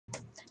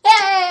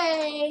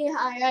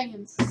Hi, I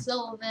am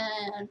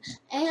Sylvan,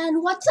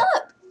 and what's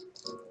up?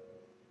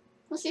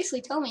 Well, seriously,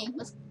 tell me,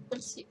 what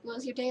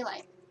was your day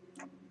like?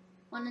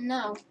 Wanna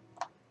know?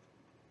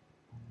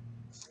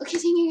 Okay,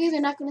 so you guys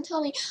are not gonna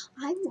tell me.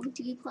 I'm going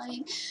to be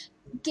playing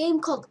a game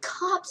called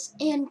Cops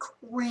and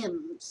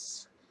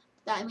Crims.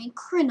 I mean,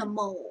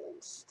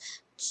 Criminals.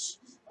 Which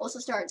also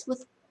starts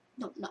with,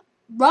 no,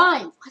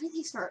 rhyme. Why did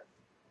they start?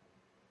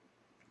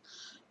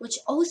 Which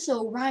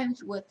also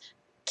rhymes with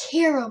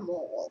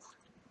caramel.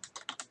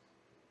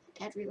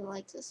 Dad really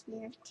likes this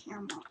weird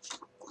caramel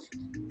chocolate.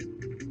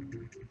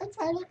 I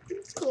tried it.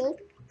 It's good.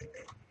 It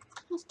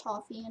has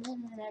toffee in it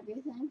and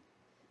everything.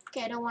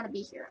 Okay, I don't want to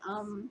be here.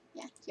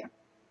 Yeah, here.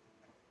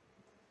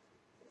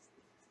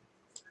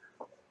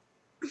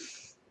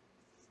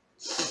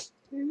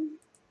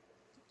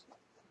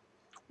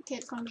 Okay,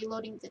 it's gonna be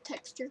loading the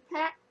texture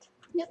pack.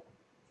 Yep.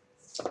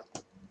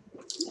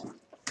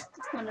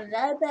 It's gonna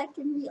die back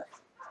in real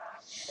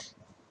life.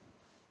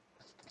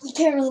 You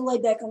can't really lay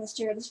back on this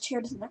chair. This chair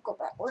does not go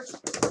backwards.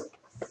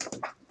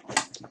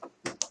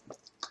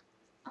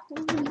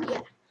 Oh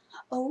yeah.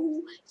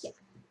 Oh yeah.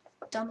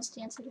 Dumbest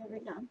dance I've ever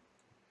done.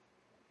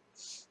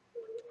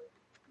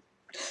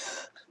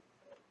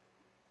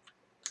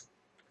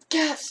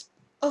 Gasp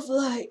of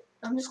light.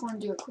 I'm just gonna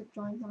do a quick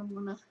join, and I'm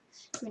gonna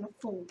join a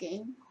full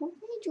game.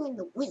 Hopefully join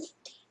the winning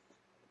team.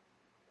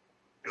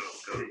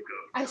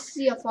 I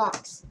see a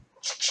fox.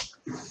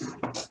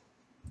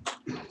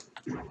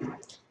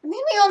 I'm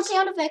mainly on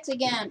sound effects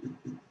again.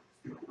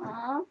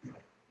 Aww.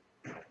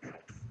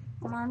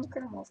 I'm on the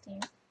criminals team.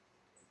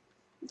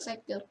 Looks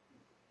like good.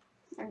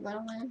 I'm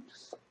gonna win.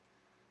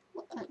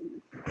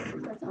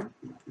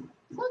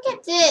 Look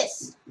at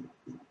this!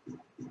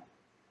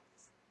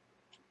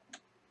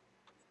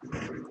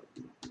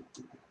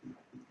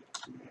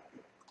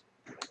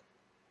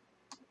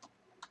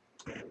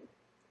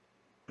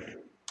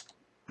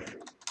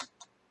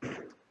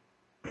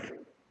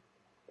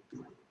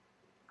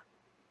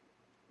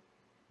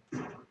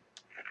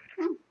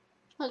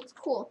 That's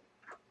cool.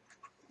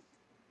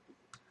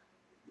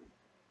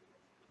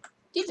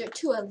 These are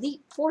two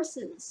elite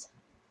forces.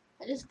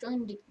 I just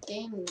joined a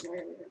game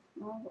where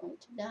we're all going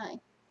to die.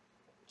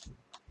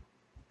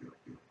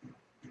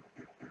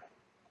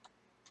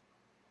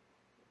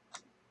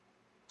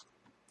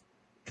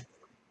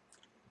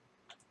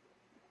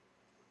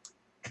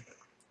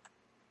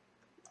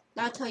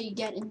 That's how you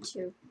get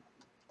into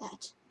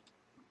that.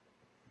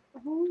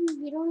 Oh,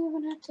 you don't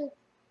even have to.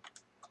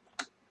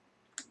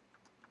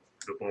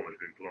 The bomb has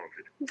been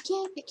planted. I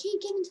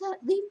can't get into that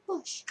leaf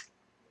bush.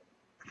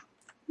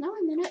 Now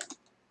I'm in it.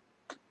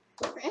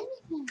 For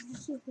anything,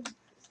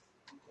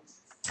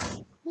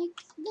 like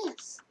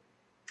this.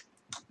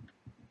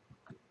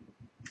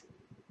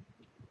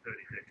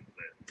 30 seconds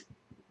left.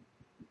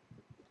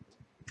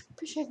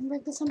 Pretty sure I can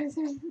break this under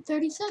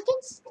 30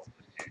 seconds.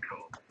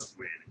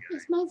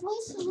 Is my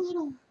voice a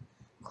little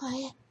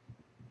quiet?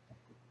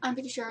 I'm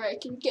pretty sure I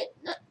can get.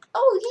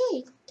 Oh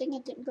yay! Dang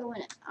it, didn't go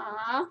in it.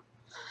 Ah.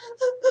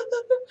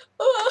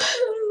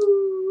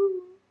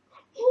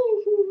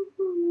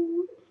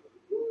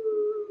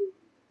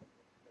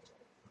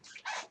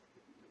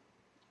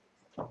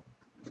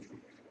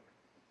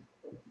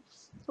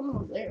 Someone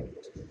over there.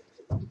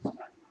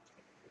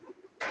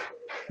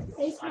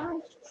 Hey, hi.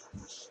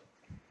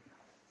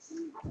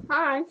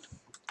 Hi.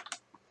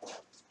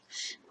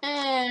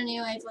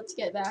 Anyways, let's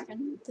get back,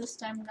 and this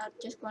time I'm not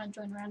just going to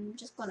join around. I'm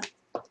just going to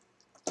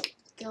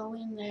go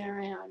in there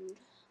and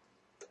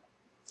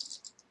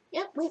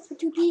yep, wait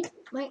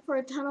for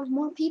a ton of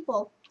more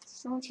people.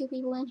 There's only 2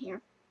 people in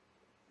here.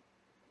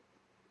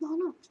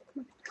 No.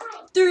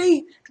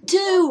 3,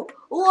 2,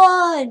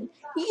 1.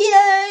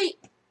 Yay!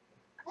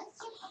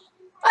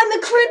 I'm a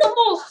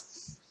criminal!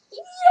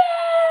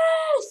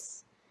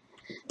 Yes!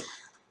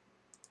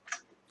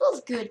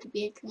 Feels good to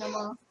be a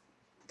criminal.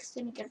 Because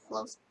then you can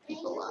blow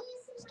people up,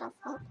 stuff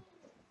up.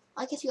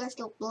 I guess you are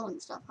still blowing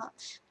stuff up.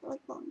 I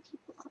like blowing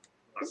people up.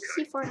 This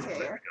is C4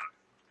 carrier.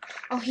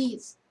 Oh,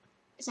 he's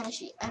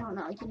actually, I don't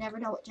know. You never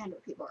know what gender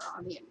people are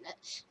on the internet.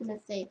 And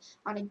if they,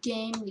 on a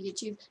game, you can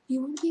choose,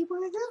 you want to be a boy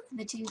or girl? And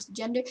they choose the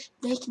gender,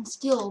 they can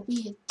still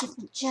be a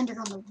different gender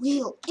on the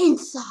real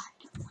inside.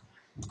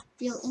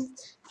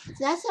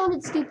 That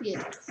sounded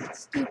stupid.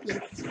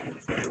 Stupid.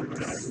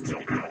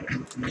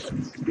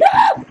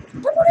 No!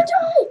 I'm gonna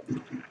die!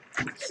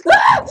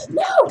 Ah!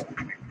 No!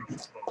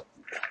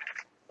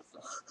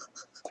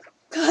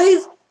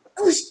 Guys,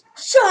 I was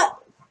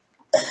shot!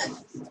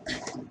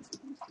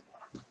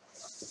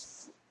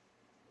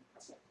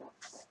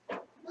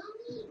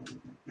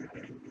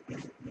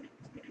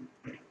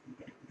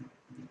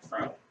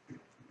 Bro,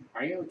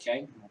 are you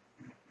okay?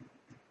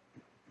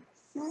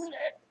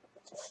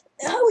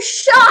 I was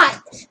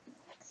shot!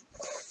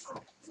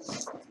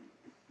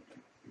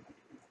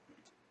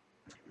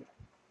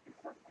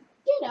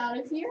 Get out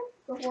of here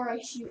before I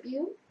shoot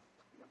you.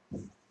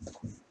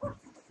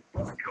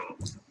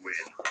 Cops win.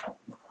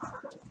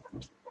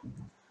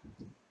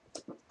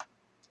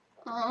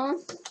 I'm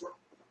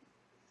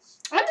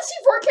the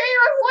C4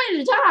 carrier. I wanted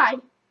to die.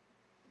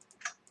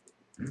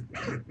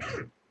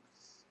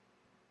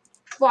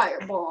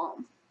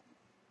 Firebomb.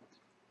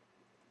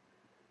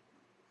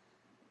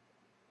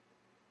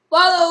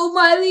 Follow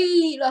my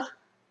lead.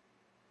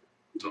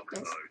 Take Lock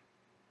and this. load.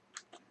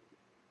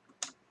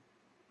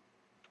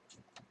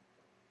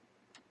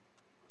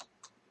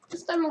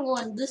 This time I'm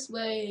going this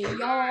way,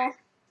 y'all.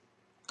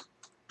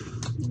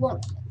 You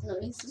won't. No,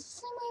 it's the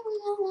same way we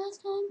went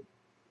last time.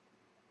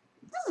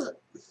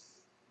 This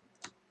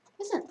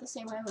isn't the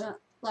same way we went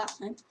last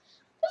time.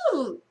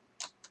 Ooh.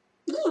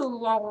 Ooh,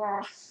 la,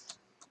 la.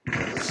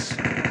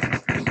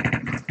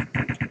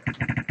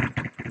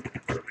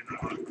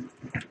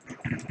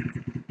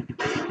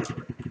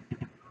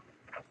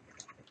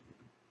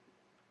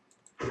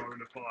 Throwing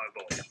the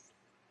fireball.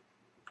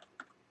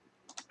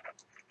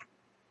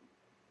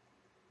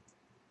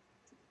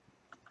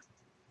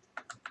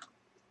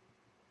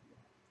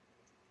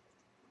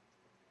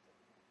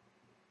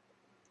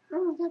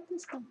 Oh, I got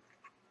this one.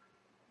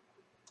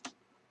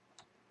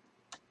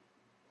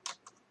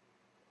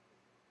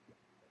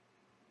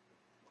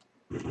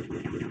 I'm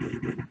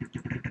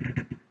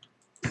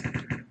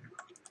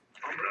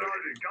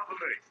reloading. Cover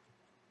me.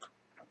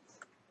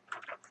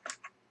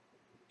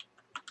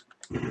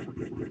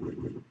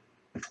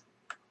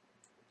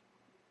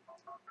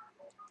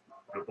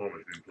 The bomb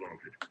has been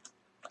planted.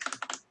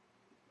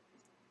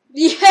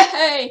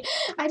 Yay!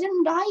 I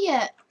didn't die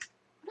yet.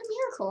 What a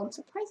miracle. I'm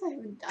surprised I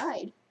haven't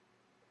died.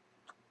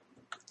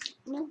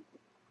 No.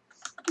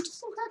 I'm just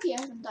so happy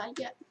I haven't died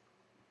yet.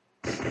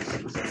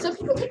 Some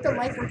people take their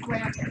life for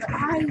granted, but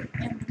I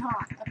am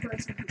not a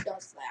person who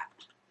does that.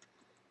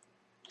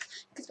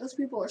 Because those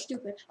people are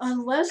stupid.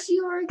 Unless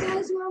you are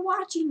guys who are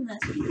watching this.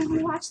 People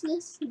who watch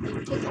this and they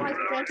take their life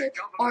for granted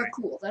are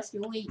cool. That's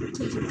the only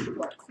case of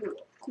people are cool.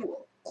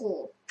 Cool.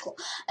 Cool. Cool.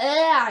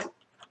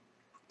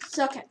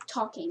 Suck at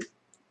talking.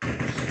 He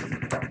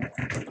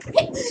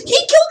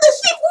killed the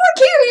C4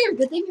 carrier!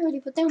 But they already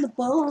put down the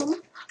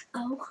bomb.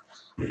 Oh.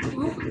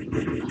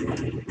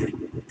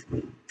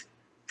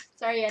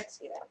 Sorry I had to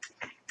say that.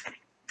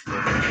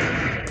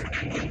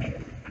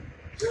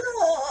 No!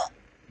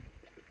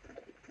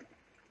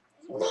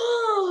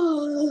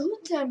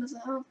 What time is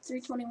it? Oh,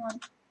 3:21.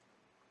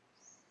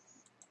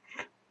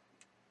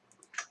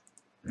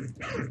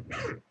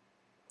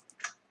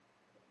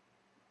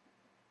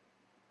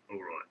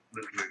 Alright,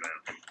 let's move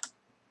out.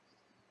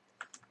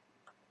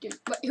 Dude,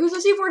 but who's the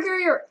C4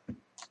 carrier?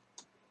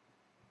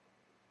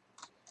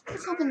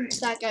 What's happening to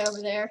that guy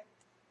over there?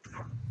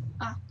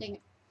 Ah, dang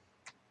it.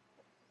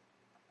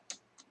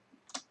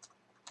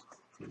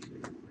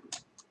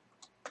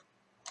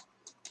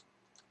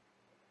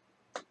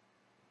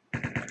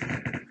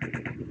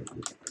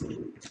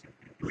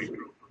 We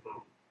dropped the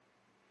bomb.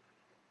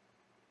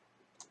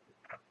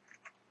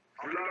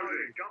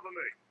 Reloading. Cover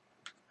me.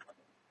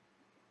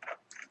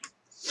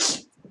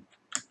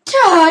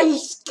 Ah, you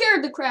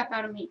scared the crap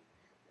out of me.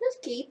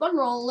 Just keep on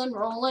rolling,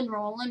 rolling,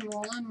 rolling,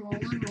 rolling,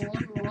 rolling,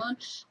 rolling, rolling.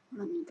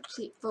 I need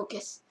complete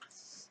focus.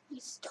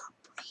 Please stop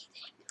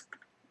breathing.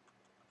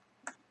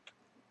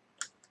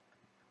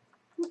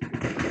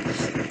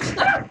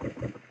 Ah!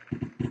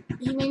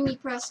 He made me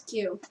press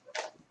Q.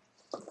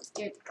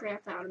 Scared the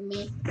crap out of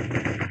me.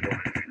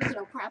 Look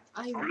at crap.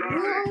 I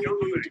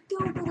really need to go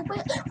a little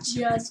bit.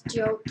 Just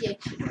joking.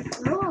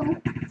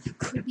 Oh,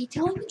 could be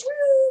telling the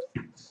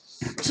truth.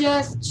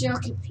 Just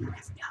joking.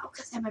 Please no,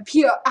 because I'm a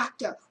pure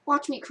actor.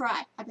 Watch me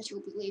cry. I bet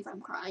you'll believe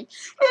I'm crying.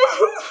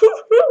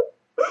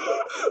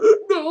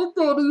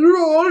 Nobody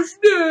loves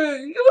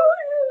me.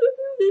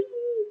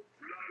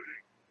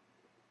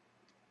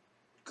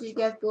 Do you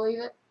guys believe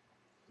it?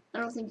 I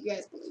don't think you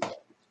guys believe it.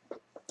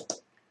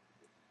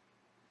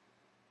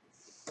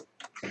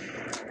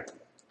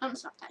 I'm gonna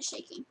stop that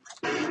shaking.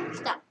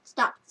 Stop,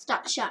 stop,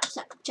 stop, shut,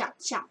 stop, shut,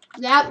 shut.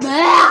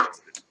 Blah.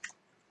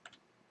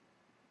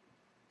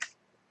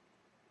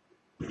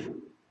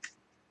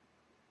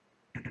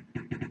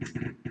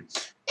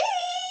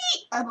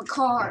 I'm a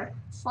car.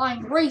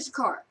 Flying race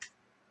car.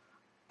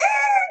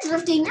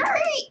 Drifting.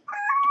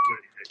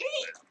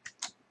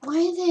 Why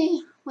are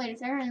they... Wait, if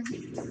they're in...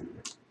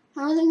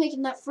 How are they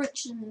making that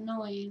friction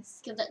noise?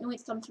 Because that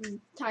noise comes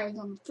from tires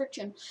on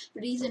friction.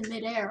 But he's in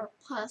midair.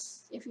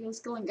 Plus, if he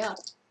was going up,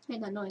 it's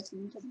made that noise.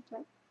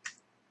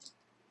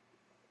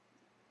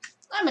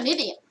 I'm an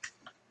idiot.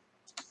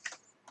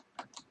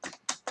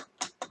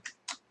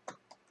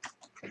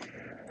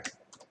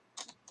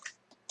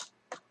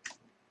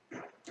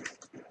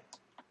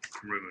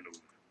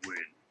 Criminals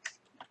win.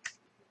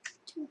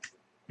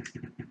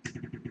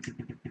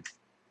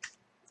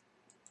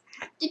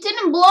 It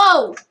didn't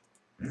blow.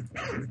 I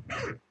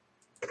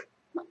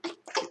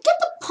get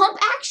the pump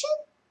action?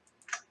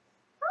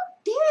 How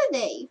dare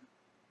they?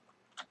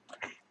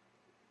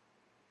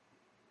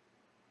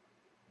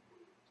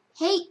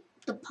 Hate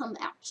the pump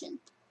action.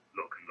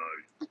 Lock and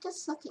load. I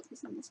just suck at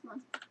using this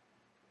one.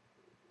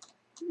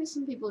 Maybe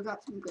some people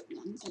drop some good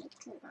guns and I can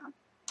try it out.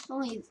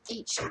 Only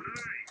 8 shots.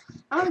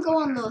 I want to go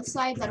on the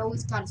side that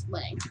always got us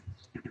winning.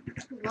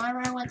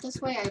 Whenever I went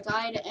this way, I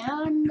died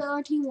and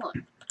our team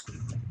won.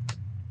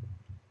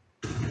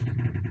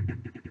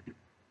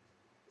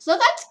 So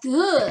that's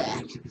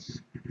good.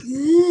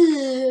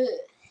 Good.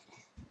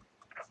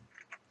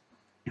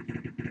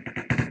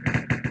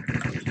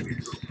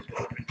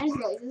 I just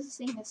realized this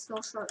thing is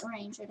still short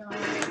range. I don't know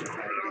how to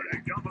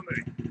Cover me.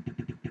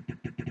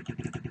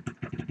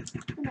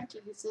 I'm going to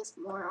use this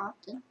more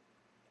often.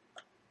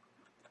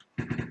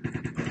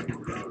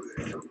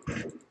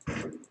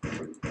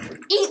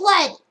 Eat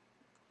lead!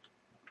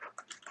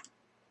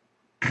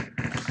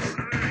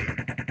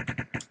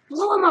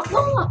 Blow him up!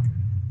 Blow him up!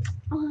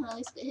 Oh, at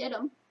least it hit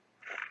him.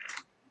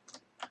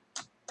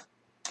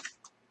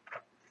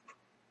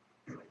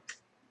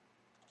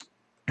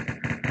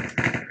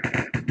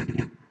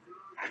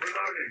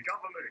 Reloading.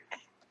 Cover me.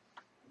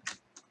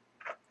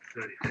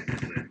 30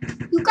 seconds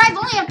left. You guys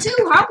only have 2.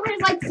 How come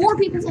there's like 4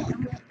 people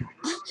saying?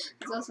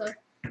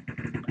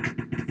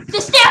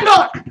 Just stand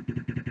on!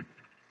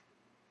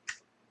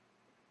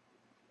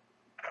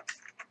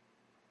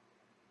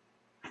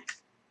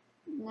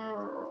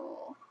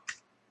 No.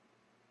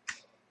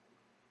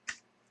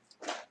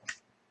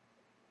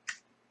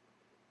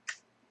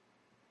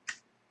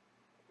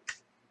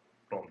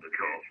 Bomb the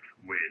cops.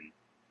 Win.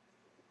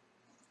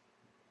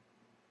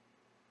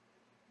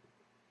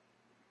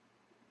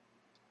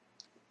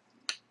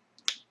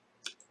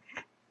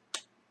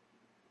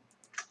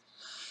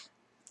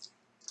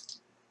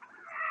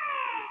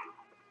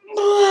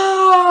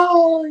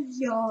 Oh,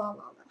 yeah.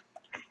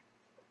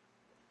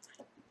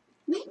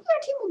 Maybe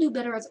our team will do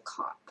better as a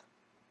cop.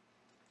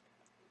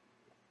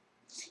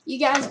 You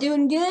guys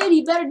doing good?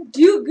 You better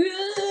do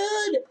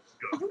good.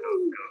 Go, go,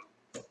 Oh.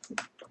 go.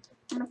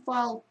 I'm gonna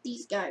follow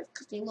these guys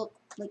because they look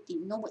like they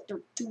know what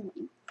they're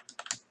doing.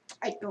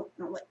 I don't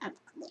know what I'm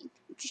doing.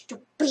 I'm just a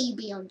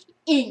baby on the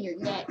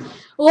internet.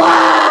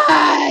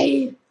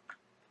 Why?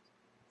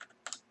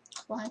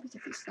 Why?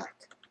 Because we suck.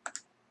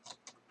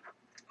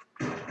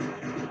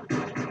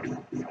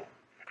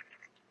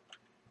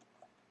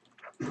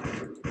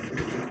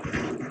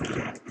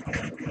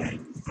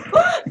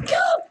 God!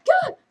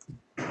 God!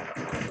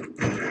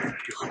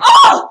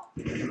 Oh!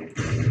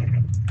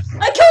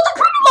 I killed the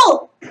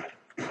criminal!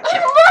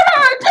 I'm a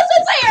murderer! This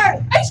is there!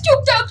 I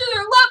stooped down to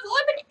their level!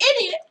 I'm an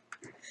idiot!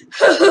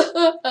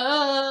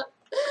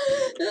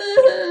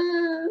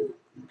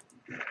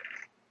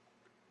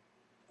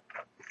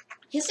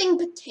 Hissing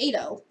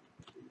potato.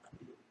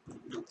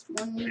 That's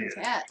one mean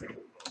cat.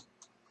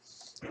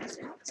 What's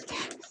a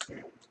cat?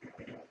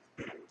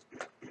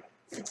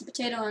 If it's a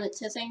potato and it's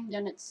hissing,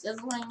 then it's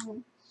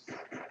sizzling.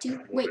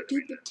 Wait,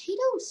 do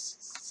potatoes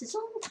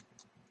sizzle?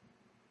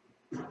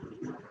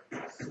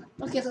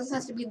 Okay, this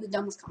has to be the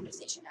dumbest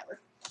conversation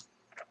ever.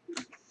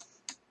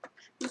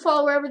 You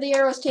follow wherever the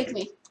arrows take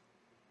me.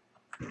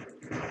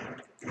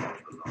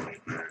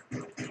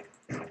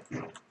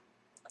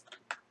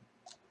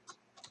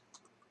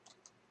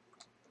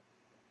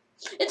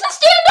 It's a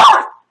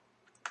standoff!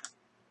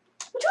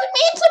 Between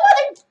me and some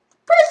other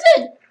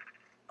person!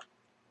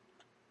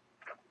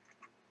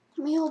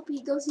 Let me hope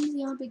he goes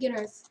easy on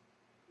beginners.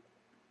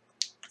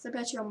 Because I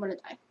bet you I'm gonna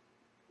die.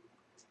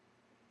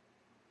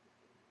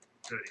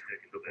 30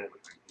 seconds. The bomb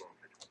has been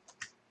planted.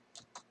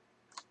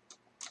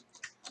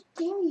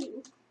 Dare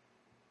you?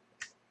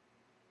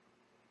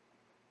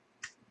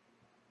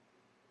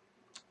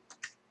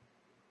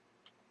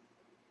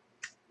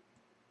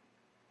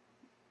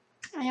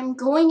 I am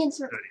going in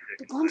circle. 30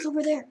 The seconds bomb's left.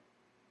 over there.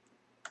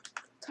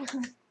 Gotta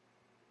hurry.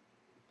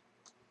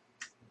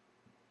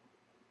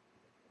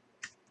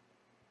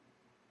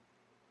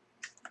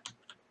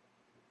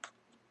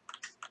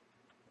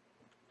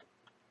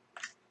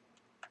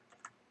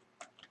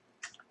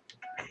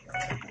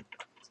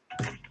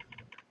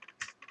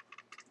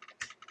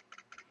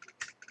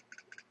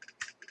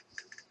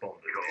 Bomb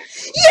the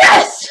cops.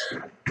 Yes!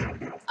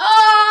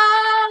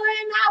 Oh,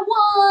 and I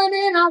won,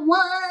 and I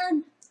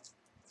won.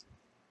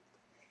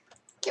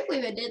 Can't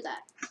believe I did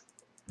that.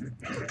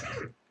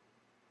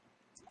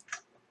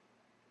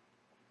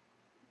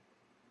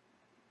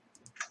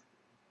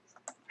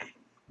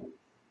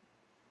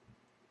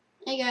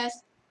 Hey guys,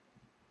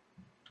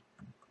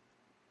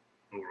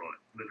 Alright,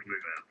 let's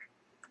move out.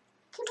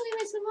 can't believe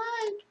I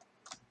survived.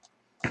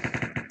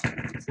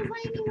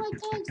 Surviving like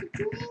that is a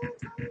dream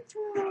come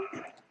true.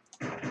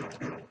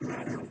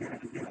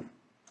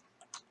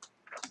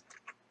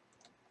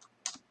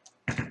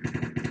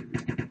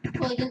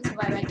 Well, I didn't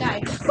survive, I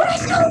died. But I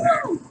still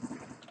won!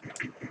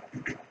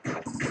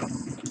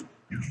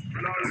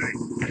 Reloading.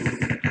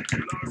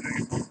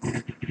 Reloading.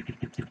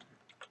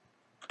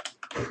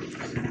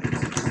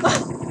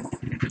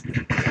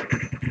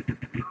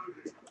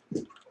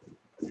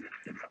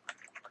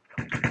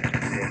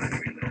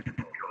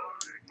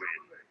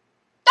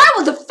 That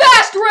was a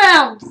fast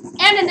round!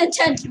 And an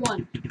intense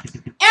one.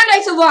 And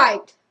I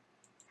survived.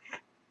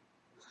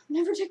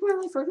 Never take my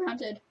life for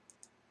granted.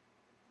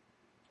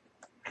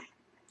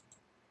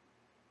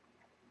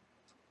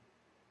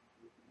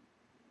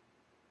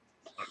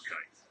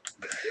 Okay.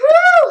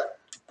 Woo!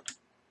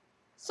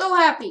 So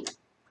happy.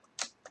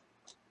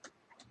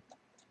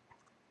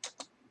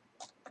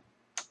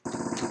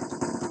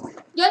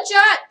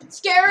 Gunshot!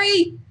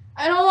 Scary!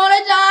 I don't want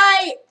to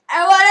die!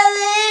 I want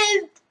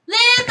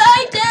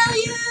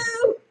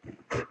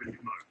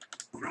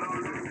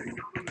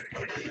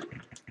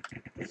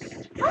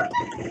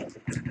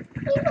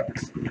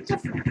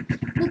different.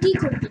 The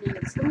decoy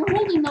grenades. When we're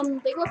holding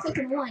them, they look like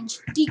an orange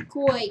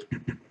decoy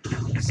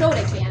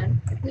soda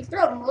can. We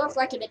throw them, it looks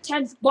like an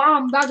intense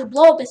bomb about to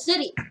blow up a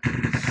city.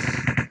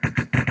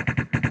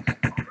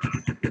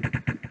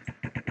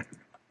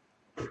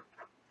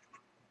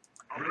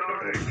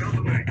 Reloading,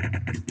 cover me.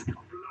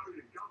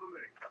 Reloading, cover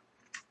me.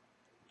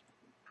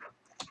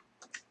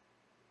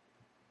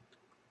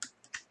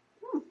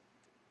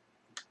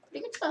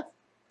 Pretty good stuff.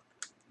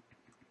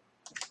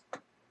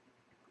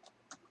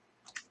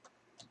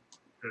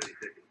 30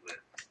 seconds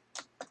left.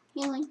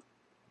 Healing.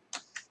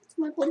 It's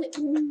my bullet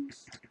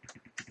wounds.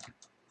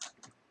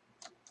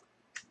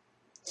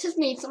 Just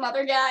need some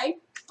other guy.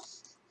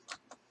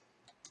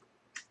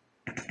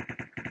 Where's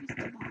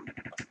the bomb?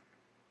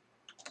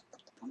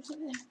 The bomb's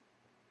over there.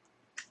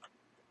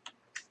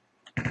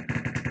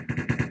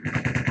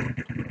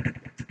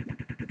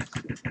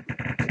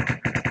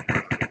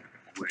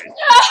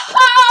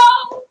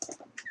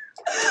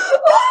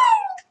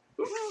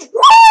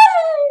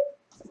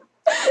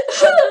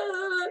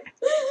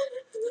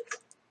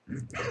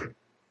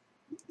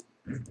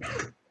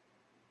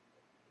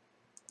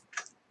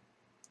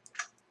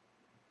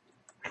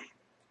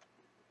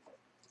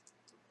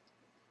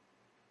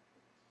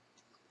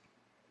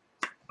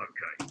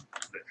 Okay,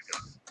 let's go.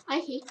 I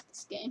hate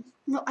this game.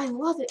 No, I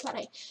love it, but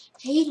I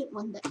hate it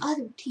when the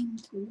other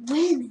teams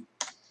win.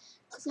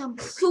 Because I'm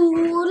so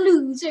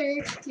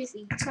loser.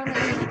 Seriously, trying to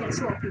really get a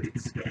sword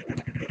boots.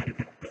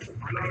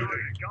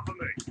 Reloading, cover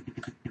me.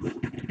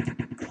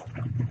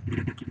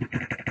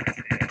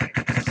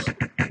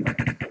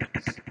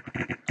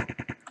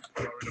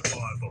 Throwing a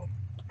firebomb.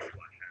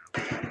 Flash out.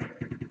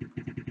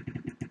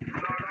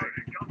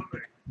 Reloading, cover me.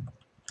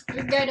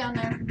 There's a guy down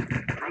there.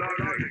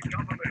 Reloading,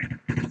 cover me.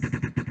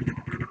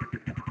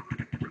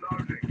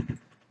 Reloading.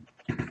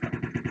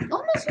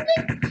 Don't mess with me.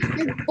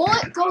 Your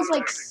bullet goes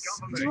like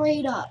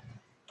straight up.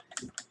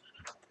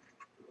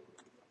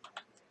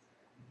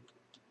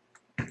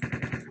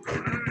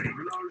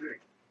 Reloading.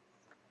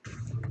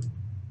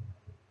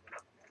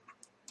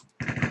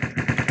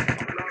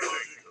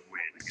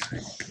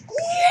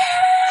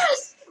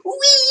 Yes!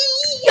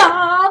 We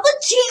are the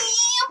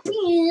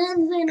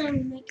champions! And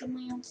I'm making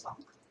my own song.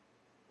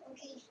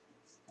 Okay.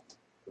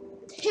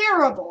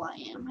 Terrible I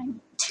am. I'm a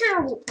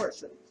terrible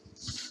person.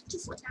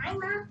 Just like I'm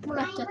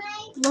gonna have to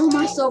blow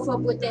myself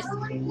up with this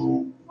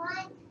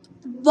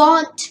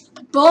Vaunt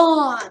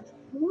bomb.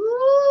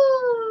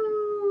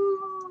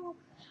 Woo!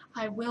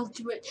 I will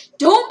do it.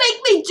 Don't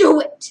make me do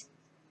it!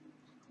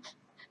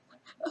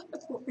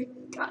 We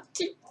got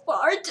too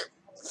far.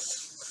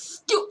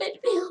 Stupid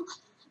Bill.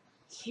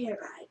 Here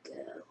I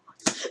go.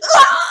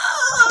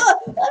 Ah!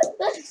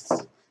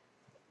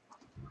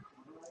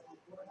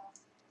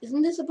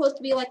 Isn't this supposed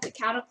to be like the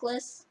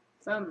Cataclysm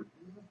from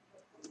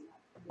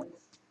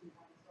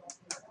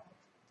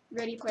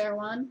Ready Player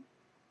One?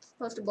 It's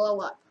supposed to blow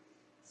up.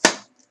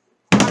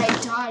 But I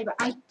died, but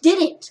I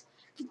didn't.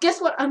 Guess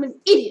what? I'm an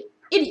idiot.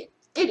 Idiot.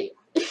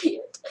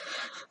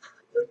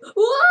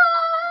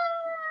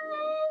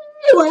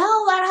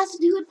 Well, that has to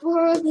do it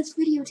for this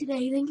video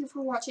today. Thank you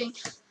for watching.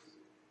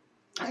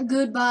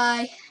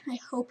 Goodbye. I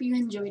hope you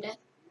enjoyed it.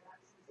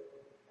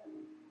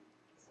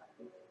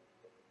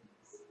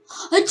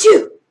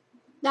 Achoo!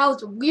 That was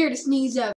the weirdest sneeze ever.